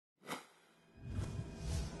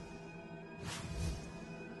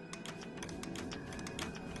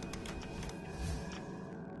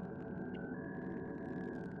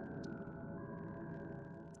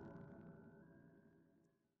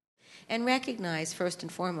and recognize first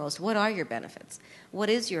and foremost, what are your benefits? What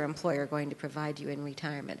is your employer going to provide you in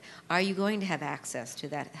retirement? Are you going to have access to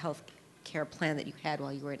that health care plan that you had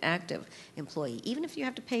while you were an active employee, even if you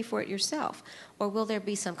have to pay for it yourself? Or will there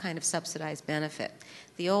be some kind of subsidized benefit?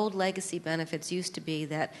 The old legacy benefits used to be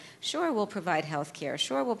that, sure, we'll provide health care,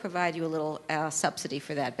 sure, we'll provide you a little subsidy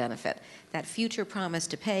for that benefit, that future promise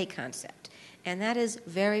to pay concept. And that is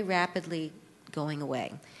very rapidly going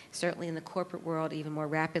away. Certainly in the corporate world, even more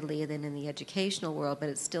rapidly than in the educational world, but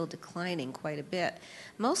it's still declining quite a bit.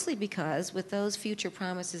 Mostly because with those future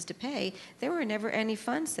promises to pay, there were never any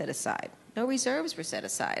funds set aside. No reserves were set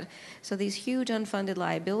aside. So these huge unfunded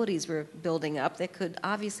liabilities were building up that could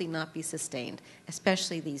obviously not be sustained,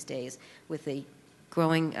 especially these days with the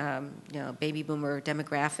growing baby boomer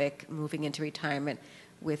demographic moving into retirement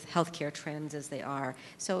with healthcare trends as they are.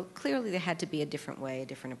 So clearly there had to be a different way, a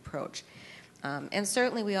different approach. And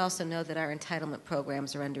certainly we also know that our entitlement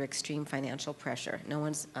programs are under extreme financial pressure. No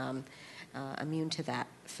one's immune to that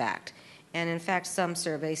fact. And in fact, some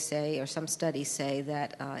surveys say, or some studies say,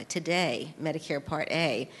 that today Medicare Part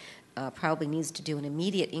A probably needs to do an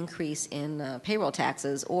immediate increase in payroll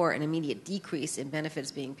taxes or an immediate decrease in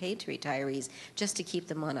benefits being paid to retirees just to keep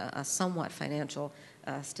them on a somewhat financial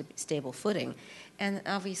stable footing. And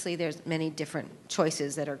obviously there's many different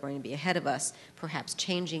choices that are going to be ahead of us, perhaps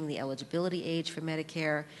changing the eligibility age for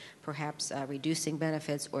Medicare, perhaps reducing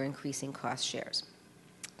benefits or increasing cost shares.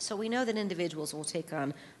 So we know that individuals will take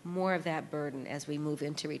on more of that burden as we move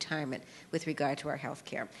into retirement with regard to our health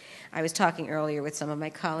care. I was talking earlier with some of my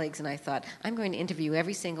colleagues, and I thought, I'm going to interview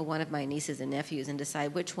every single one of my nieces and nephews and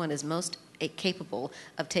decide which one is most capable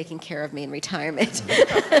of taking care of me in retirement.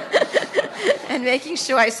 And making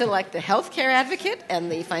sure I select the healthcare advocate and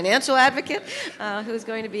the financial advocate who's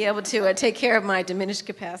going to be able to take care of my diminished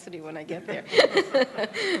capacity when I get there.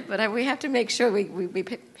 But we have to make sure we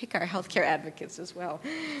pick our healthcare advocates as well.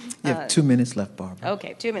 You have 2 minutes left, Barbara.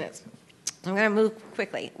 Okay, 2 minutes. I'm going to move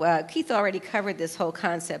quickly. Well, Keith already covered this whole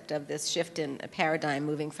concept of this shift in a paradigm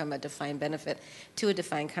moving from a defined benefit to a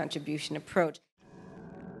defined contribution approach.